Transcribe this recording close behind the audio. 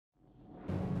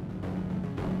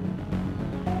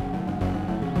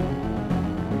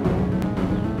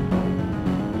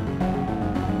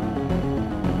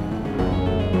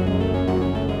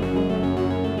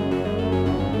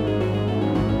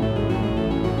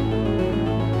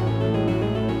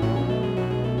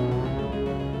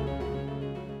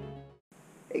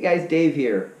Hey guys, Dave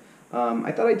here.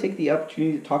 I thought I'd take the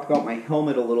opportunity to talk about my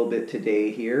helmet a little bit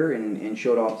today here and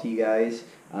show it off to you guys.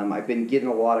 I've been getting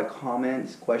a lot of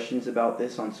comments, questions about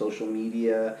this on social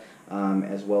media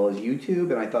as well as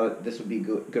YouTube, and I thought this would be a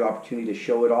good opportunity to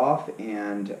show it off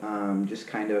and just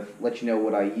kind of let you know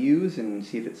what I use and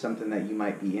see if it's something that you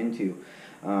might be into.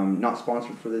 Not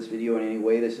sponsored for this video in any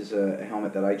way. This is a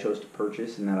helmet that I chose to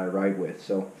purchase and that I ride with.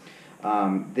 So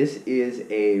this is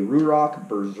a Ruroc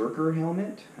Berserker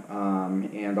helmet,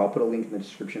 and I'll put a link in the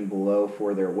description below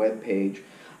for their webpage.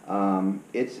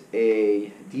 It's a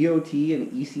DOT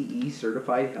and ECE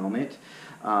certified helmet,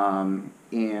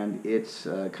 and it's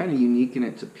kind of unique in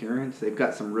its appearance. They've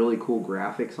got some really cool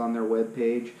graphics on their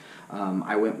webpage.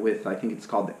 I went with, I think it's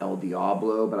called the El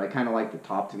Diablo, but I kind of like the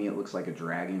top. To me it looks like a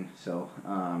dragon, so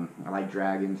I like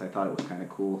dragons. I thought it was kind of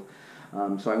cool,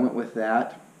 so I went with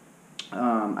that.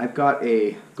 I've got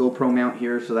a GoPro mount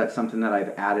here, so that's something that I've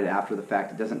added after the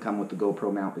fact. It doesn't come with the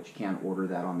GoPro mount, but you can order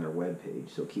that on their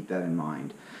webpage, so keep that in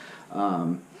mind.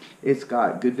 It's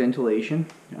got good ventilation,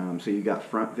 so you've got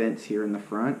front vents here in the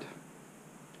front.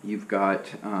 You've got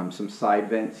some side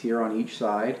vents here on each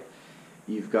side.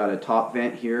 You've got a top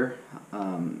vent here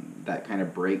that kind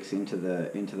of breaks into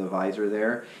the visor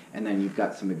there, and then you've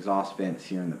got some exhaust vents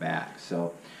here in the back.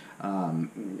 So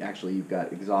actually you've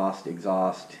got exhaust,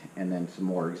 and then some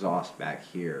more exhaust back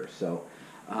here. So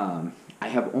I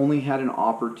have only had an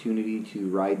opportunity to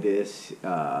ride this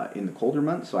in the colder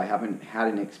months, so I haven't had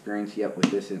an experience yet with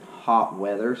this in hot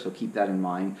weather, so keep that in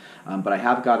mind. But I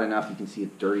have got enough, you can see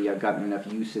it's dirty, I've gotten enough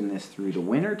use in this through the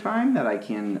winter time that I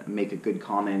can make a good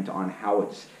comment on how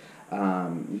it's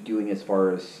doing as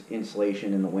far as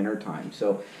insulation in the winter time.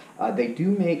 So they do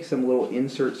make some little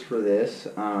inserts for this,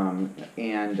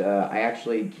 and I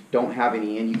actually don't have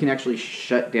any in. You can actually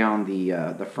shut down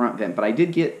the front vent, but I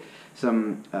did get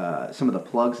some of the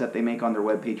plugs that they make on their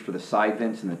webpage for the side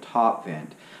vents and the top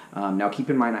vent. Now keep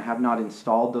in mind I have not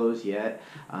installed those yet.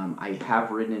 I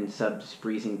have ridden in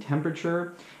sub-freezing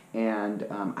temperature, and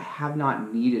I have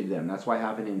not needed them. That's why I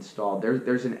haven't installed.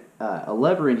 There's a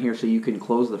lever in here so you can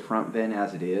close the front vent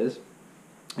as it is,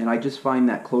 and I just find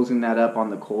that closing that up on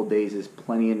the cold days is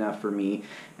plenty enough for me,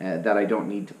 that I don't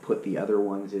need to put the other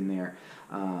ones in there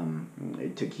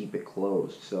to keep it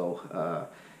closed. So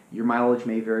your mileage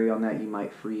may vary on that. You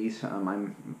might freeze.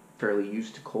 I'm fairly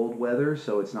used to cold weather,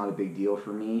 so it's not a big deal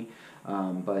for me.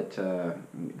 But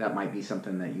that might be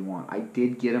something that you want. I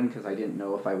did get them because I didn't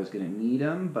know if I was going to need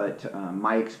them, but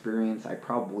my experience, I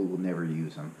probably will never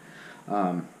use them.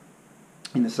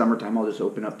 In the summertime, I'll just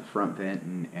open up the front vent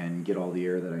and get all the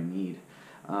air that I need.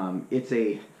 It's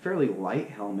a fairly light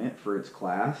helmet for its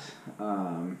class,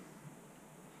 and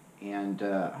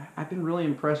I've been really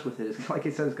impressed with it. It's, like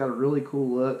I said, it's got a really cool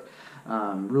look.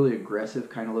 Really aggressive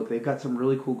kind of look. They've got some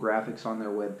really cool graphics on their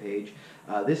webpage.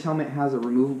 This helmet has a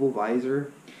removable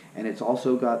visor, and it's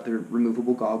also got the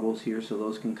removable goggles here, so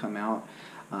those can come out.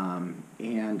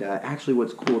 Actually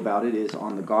what's cool about it is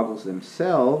on the goggles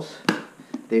themselves,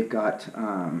 they've got,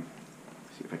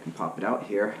 let's see if I can pop it out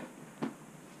here,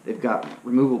 they've got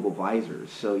removable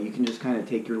visors, so you can just kind of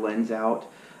take your lens out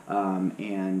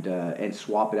and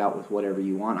swap it out with whatever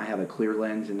you want. I have a clear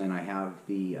lens, and then I have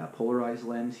the polarized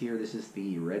lens here. This is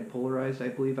the red polarized, I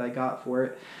believe I got for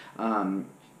it.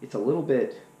 It's a little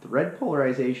bit, the red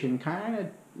polarization kind of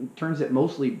turns it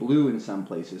mostly blue in some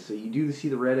places, so you do see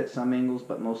the red at some angles,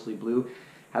 but mostly blue.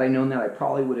 Had I known that, I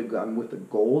probably would have gone with the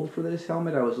gold for this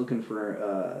helmet. I was looking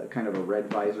for kind of a red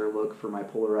visor look for my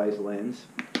polarized lens.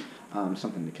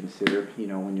 Something to consider, you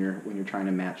know, when you're trying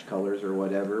to match colors or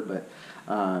whatever. But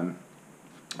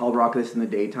I'll rock this in the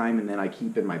daytime, and then I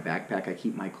keep in my backpack, I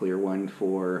keep my clear one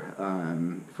for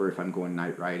if I'm going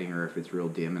night riding or if it's real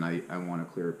dim and I want a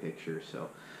clearer picture. So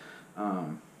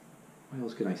what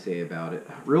else can I say about it?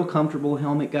 Real comfortable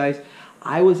helmet, guys.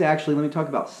 I was actually, let me talk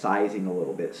about sizing a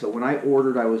little bit. So when I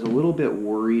ordered, I was a little bit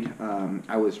worried.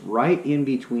 I was right in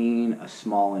between a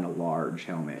small and a large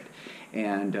helmet.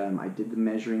 And I did the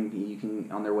measuring. You can,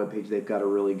 on their webpage, they've got a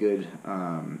really good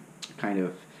kind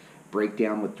of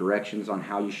breakdown with directions on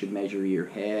how you should measure your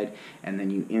head, and then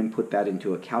you input that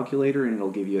into a calculator, and it'll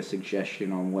give you a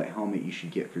suggestion on what helmet you should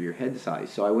get for your head size.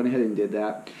 So I went ahead and did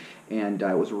that, and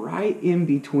I was right in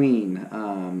between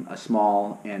a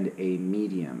small and a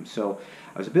medium. So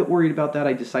I was a bit worried about that.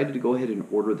 I decided to go ahead and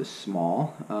order the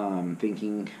small,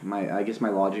 thinking, I guess my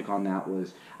logic on that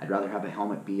was I'd rather have a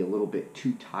helmet be a little bit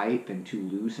too tight than too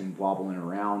loose and wobbling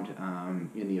around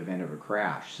in the event of a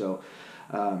crash. So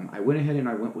I went ahead and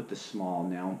I went with the small.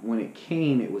 Now, when it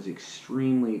came, it was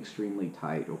extremely, extremely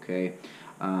tight, okay?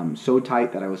 So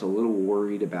tight that I was a little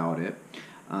worried about it.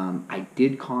 I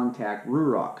did contact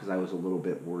Ruroc because I was a little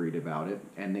bit worried about it,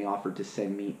 and they offered to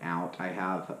send me out. I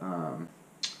have,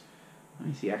 let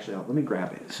me see, actually, let me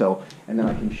grab it. So, and then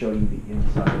I can show you the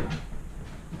inside.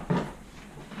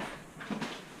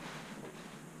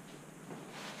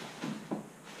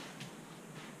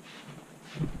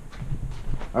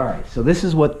 All right, so this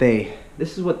is what they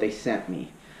sent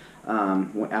me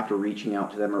after reaching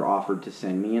out to them, or offered to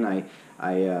send me, and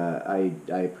I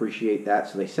appreciate that.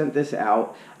 So they sent this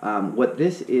out. What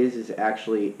this is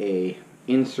actually a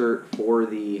insert for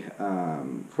the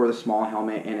small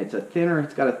helmet, and it's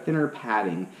got a thinner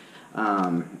padding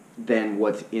than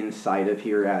what's inside of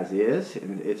here as is,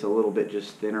 and it's a little bit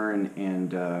just thinner,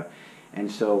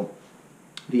 and so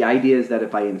the idea is that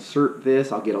if I insert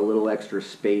this, I'll get a little extra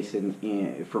space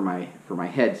for my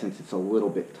head, since it's a little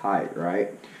bit tight,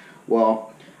 right?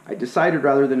 Well, I decided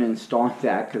rather than installing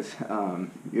that, because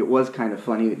it was kind of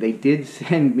funny, they did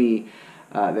send me,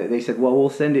 they said, well, we'll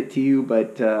send it to you,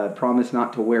 but promise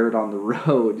not to wear it on the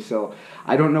road. So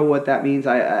I don't know what that means.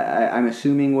 I'm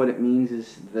assuming what it means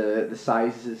is the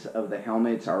sizes of the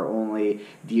helmets are only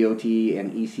DOT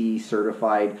and EC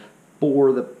certified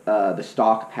for the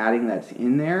stock padding that's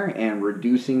in there, and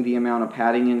reducing the amount of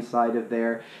padding inside of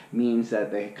there means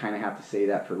that they kind of have to say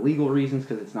that for legal reasons,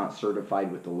 because it's not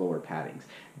certified with the lower paddings.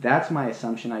 That's my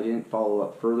assumption. I didn't follow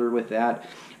up further with that.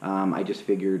 I just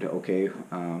figured, okay,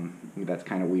 that's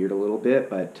kind of weird a little bit,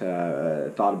 but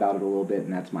thought about it a little bit,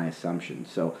 and that's my assumption.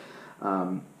 So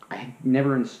I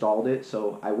never installed it,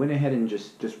 so I went ahead and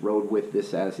just rode with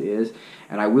this as is.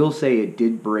 And I will say it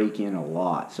did break in a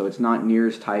lot, so it's not near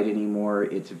as tight anymore.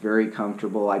 It's very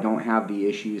comfortable. I don't have the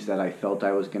issues that I felt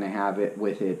I was going to have it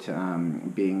with it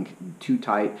being too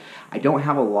tight. I don't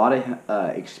have a lot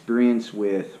of experience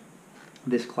with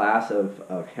this class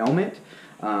of helmet.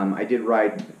 I did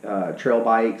ride trail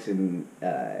bikes and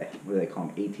what do they call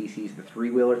them, ATCs, the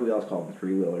three-wheelers. We always call them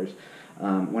three-wheelers.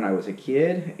 When I was a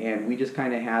kid, and we just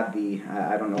kind of had the,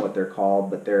 I don't know what they're called,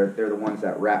 but they're the ones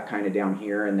that wrap kind of down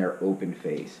here, and they're open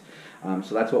face.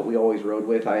 So that's what we always rode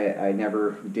with. I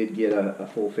never did get a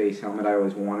full face helmet. I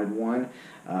always wanted one,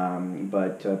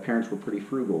 but parents were pretty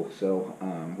frugal, so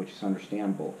which is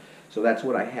understandable. So that's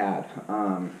what I had.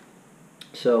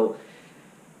 So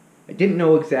I didn't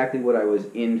know exactly what I was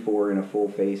in for in a full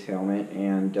face helmet,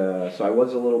 and so I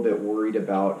was a little bit worried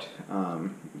about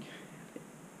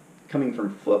coming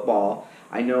from football.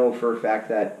 I know for a fact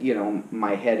that, you know,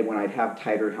 my head, when I'd have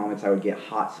tighter helmets, I would get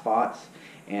hot spots,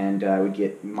 and I would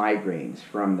get migraines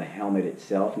from the helmet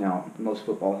itself. Now, most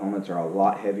football helmets are a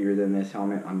lot heavier than this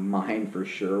helmet. Mine for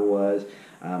sure was.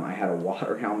 I had a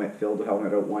water helmet, filled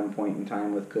helmet at one point in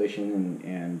time with cushion,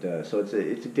 and so it's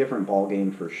a different ball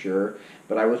game for sure.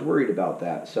 But I was worried about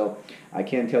that. So I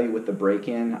can tell you with the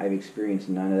break-in, I've experienced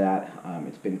none of that.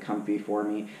 It's been comfy for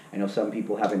me. I know some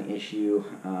people have an issue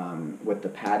with the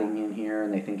padding in here,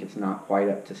 and they think it's not quite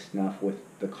up to snuff with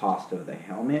the cost of the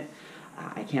helmet.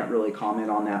 I can't really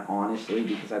comment on that honestly,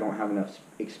 because I don't have enough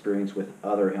experience with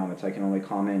other helmets. I can only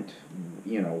comment,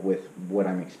 you know, with what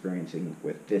I'm experiencing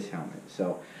with this helmet.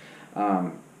 So,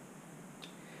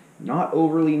 not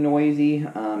overly noisy.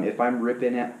 If I'm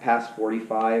ripping at past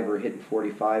 45 or hitting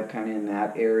 45, kind of in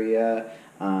that area,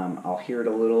 I'll hear it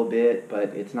a little bit,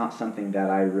 but it's not something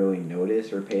that I really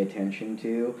notice or pay attention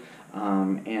to.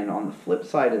 And on the flip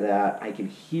side of that, I can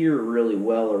hear really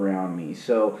well around me.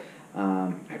 So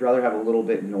I'd rather have a little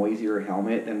bit noisier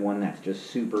helmet than one that's just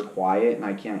super quiet and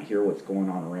I can't hear what's going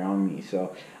on around me.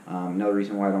 So another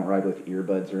reason why I don't ride with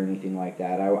earbuds or anything like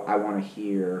that. I want to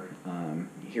hear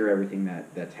everything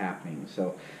that's happening.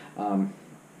 So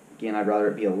again, I'd rather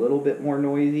it be a little bit more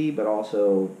noisy, but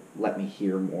also let me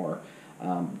hear more.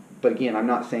 But again, I'm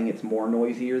not saying it's more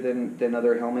noisier than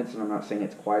other helmets, and I'm not saying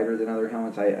it's quieter than other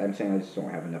helmets. I'm saying I just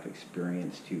don't have enough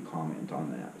experience to comment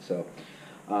on that. So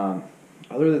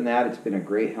other than that, it's been a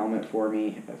great helmet for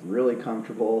me. It's really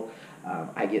comfortable.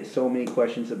 I get so many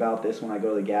questions about this when I go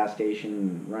to the gas station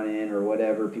and run in or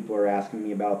whatever. People are asking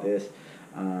me about this.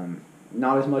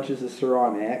 Not as much as the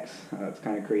Suron X. It's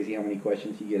kind of crazy how many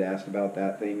questions you get asked about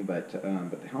that thing, but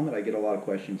the helmet, I get a lot of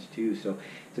questions too. So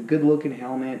it's a good looking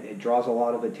helmet. It draws a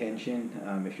lot of attention.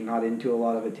 If you're not into a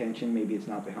lot of attention, maybe it's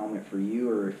not the helmet for you,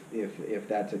 or if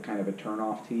that's a kind of a turn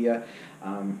off to you,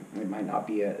 it might not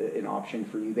be an option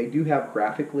for you. They do have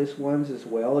graphic-less ones as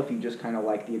well if you just kind of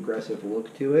like the aggressive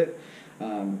look to it.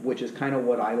 Which is kind of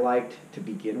what I liked to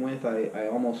begin with. I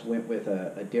almost went with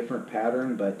a different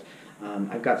pattern, but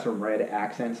I've got some red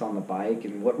accents on the bike,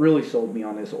 and what really sold me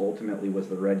on this ultimately was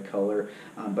the red color.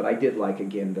 But I did like,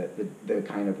 again, the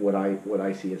kind of what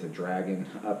I see as a dragon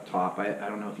up top. I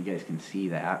don't know if you guys can see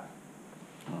that.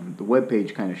 The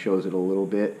webpage kind of shows it a little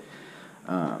bit.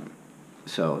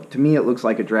 So to me it looks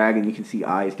like a dragon. You can see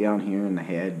eyes down here in the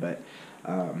head, but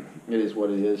it is what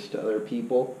it is to other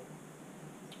people.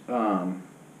 I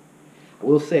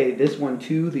will say this one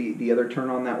too, the other turn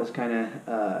on that was kind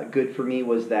of good for me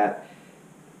was that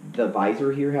the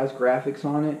visor here has graphics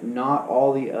on it. Not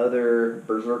all the other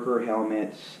Berserker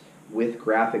helmets with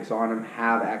graphics on them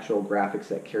have actual graphics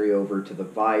that carry over to the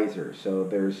visor. So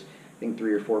there's, I think,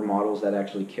 3 or 4 models that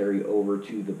actually carry over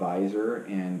to the visor,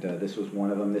 and this was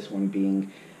one of them. This one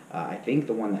being, I think,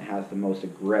 the one that has the most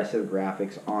aggressive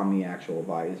graphics on the actual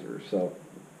visor. So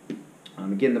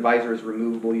again, the visor is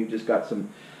removable. You've just got some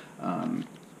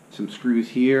screws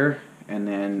here, and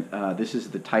then this is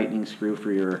the tightening screw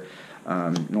for your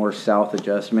north-south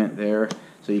adjustment there,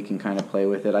 so you can kind of play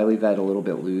with it. I leave that a little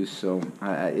bit loose, so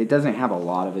it doesn't have a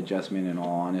lot of adjustment in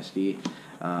all honesty,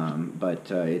 but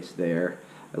it's there.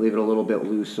 I leave it a little bit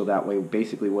loose, so that way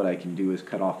basically what I can do is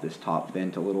cut off this top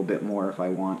vent a little bit more if I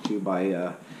want to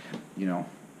by you know,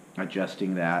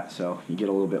 adjusting that, so you get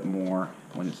a little bit more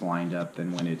when it's lined up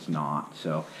than when it's not.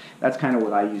 So that's kind of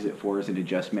what I use it for, as an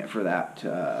adjustment for that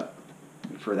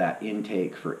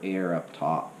intake for air up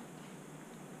top.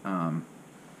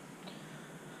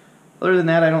 Other than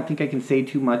that, I don't think I can say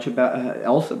too much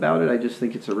else about it. I just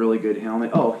think it's a really good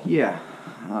helmet. Oh yeah,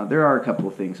 there are a couple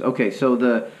of things. Okay, so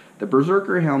the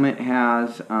Berserker helmet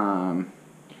has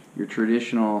your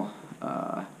traditional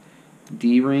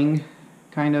D-ring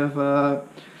kind of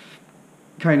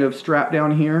strap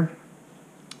down here.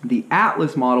 The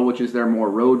Atlas model, which is their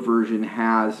more road version,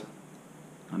 has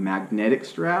a magnetic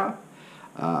strap.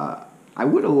 I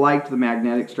would have liked the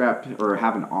magnetic strap, or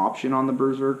have an option on the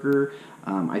Berserker.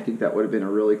 I think that would have been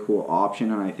a really cool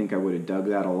option, and I think I would have dug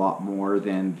that a lot more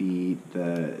than the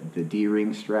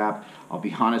D-ring strap. I'll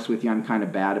be honest with you, I'm kind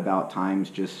of bad about times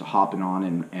just hopping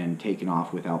on and taking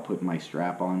off without putting my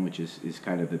strap on, which is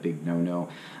kind of a big no-no.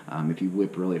 If you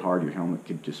whip really hard, your helmet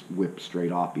could just whip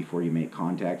straight off before you make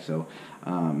contact. So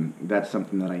that's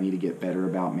something that I need to get better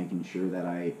about, making sure that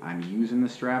I'm using the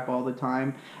strap all the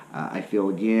time. I feel,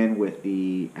 again, with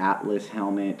the Atlas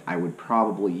helmet, I would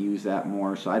probably use that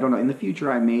more. So I don't know. In the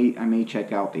future, I may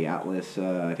check out the Atlas.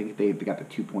 I think they got the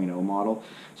 2.0 model.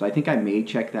 So I think I may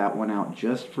check that one out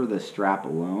just for the strap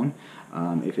alone.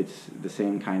 If it's the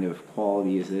same kind of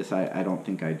quality as this, I don't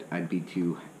think I'd be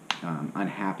too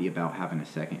unhappy about having a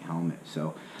second helmet.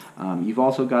 So you've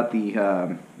also got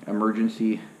the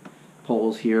emergency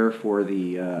poles here for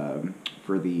the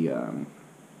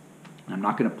I'm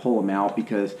not going to pull them out,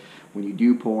 because when you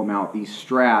do pull them out, these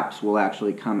straps will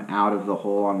actually come out of the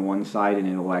hole on one side, and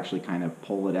it'll actually kind of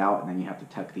pull it out, and then you have to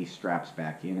tuck these straps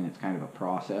back in, and it's kind of a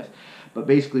process. But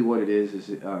basically what it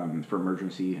is for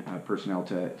emergency personnel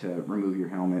to remove your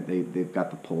helmet, they've got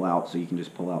the pull out, so you can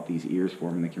just pull out these ears for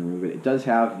them and they can remove it. It does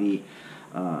have the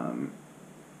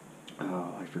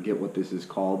I forget what this is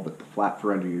called, but the flap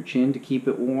for under your chin to keep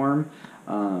it warm,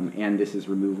 and this is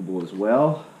removable as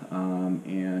well,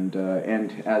 and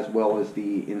as well as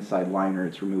the inside liner,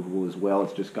 it's removable as well.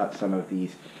 It's just got some of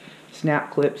these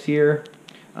snap clips here,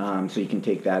 so you can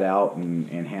take that out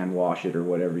and hand wash it or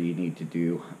whatever you need to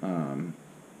do.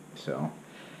 So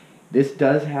this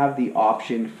does have the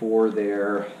option for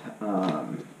their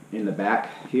in the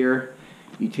back here,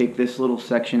 you take this little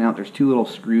section out. There's 2 little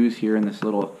screws here, and this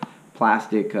little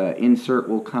plastic insert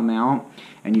will come out,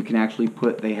 and you can actually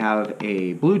they have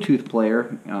a Bluetooth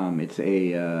player. It's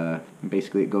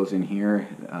basically it goes in here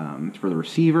for the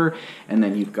receiver, and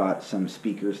then you've got some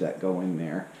speakers that go in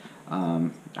there. I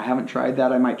haven't tried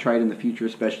that. I might try it in the future,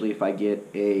 especially if I get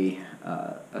a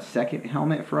second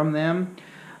helmet from them.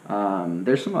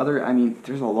 There's some other,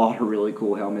 there's a lot of really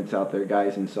cool helmets out there,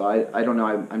 guys, and so I don't know.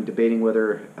 I'm debating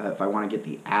whether if I want to get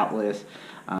the Atlas,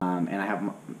 and I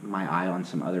have my eye on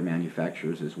some other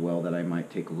manufacturers as well that I might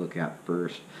take a look at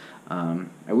first. I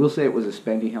will say it was a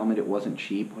spendy helmet. It wasn't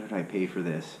cheap. What did I pay for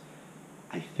this?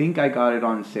 I think I got it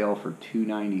on sale for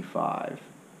 $2.95,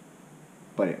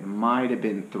 but it might have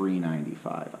been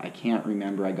 $3.95. I can't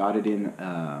remember. I got it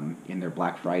in their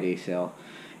Black Friday sale.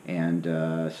 And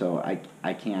so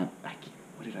I can't,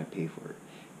 what did I pay for it?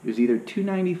 It was either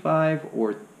 $2.95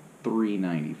 or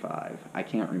 $3.95. I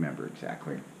can't remember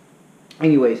exactly.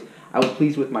 Anyways, I was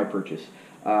pleased with my purchase.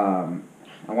 I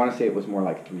want to say it was more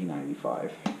like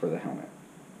 $3.95 for the helmet.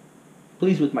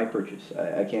 Pleased with my purchase.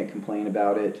 I can't complain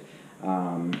about it.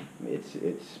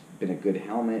 It's been a good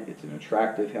helmet. It's an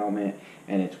attractive helmet,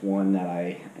 and it's one that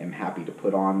I am happy to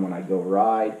put on when I go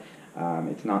ride.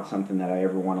 It's not something that I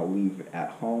ever want to leave at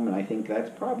home, and I think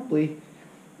that's probably,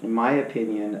 in my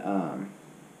opinion,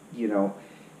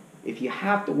 if you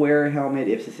have to wear a helmet,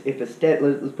 let's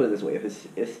put it this way, if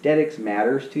aesthetics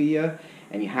matters to you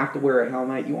and you have to wear a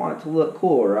helmet, you want it to look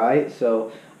cool, right?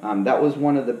 So that was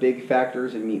one of the big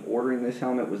factors in me ordering this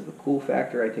helmet, was the cool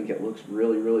factor. I think it looks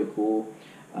really, really cool.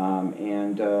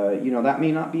 You know, that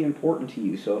may not be important to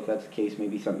you, so if that's the case,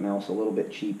 maybe something else a little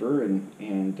bit cheaper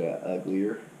and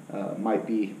uglier might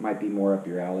be more up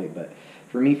your alley. But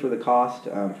for me, for the cost,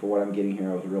 for what I'm getting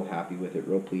here, I was real happy with it,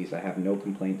 real pleased. I have no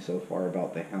complaints so far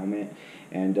about the helmet,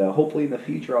 and hopefully in the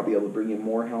future I'll be able to bring in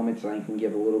more helmets and I can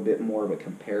give a little bit more of a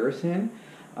comparison.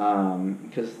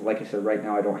 Because like I said, right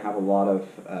now I don't have a lot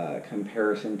of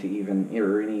comparison to even,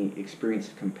 or any experience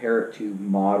to compare it to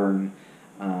modern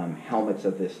helmets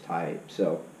of this type.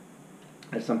 So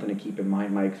that's something to keep in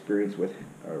mind. My experience with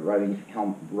riding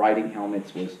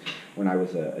helmets was when I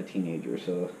was a teenager,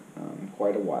 so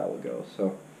quite a while ago.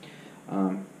 So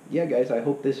yeah, guys, I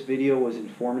hope this video was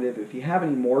informative. If you have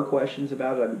any more questions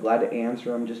about it, I'm glad to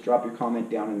answer them. Just drop your comment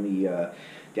down in the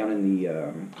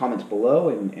comments below,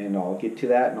 and I'll get to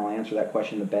that and I'll answer that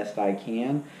question the best I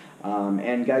can.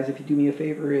 And guys, if you do me a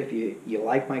favor, if you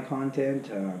like my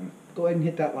content, go ahead and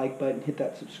hit that like button, hit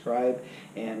that subscribe,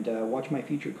 and watch my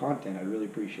future content. I'd really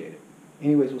appreciate it.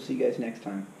 Anyways, we'll see you guys next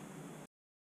time.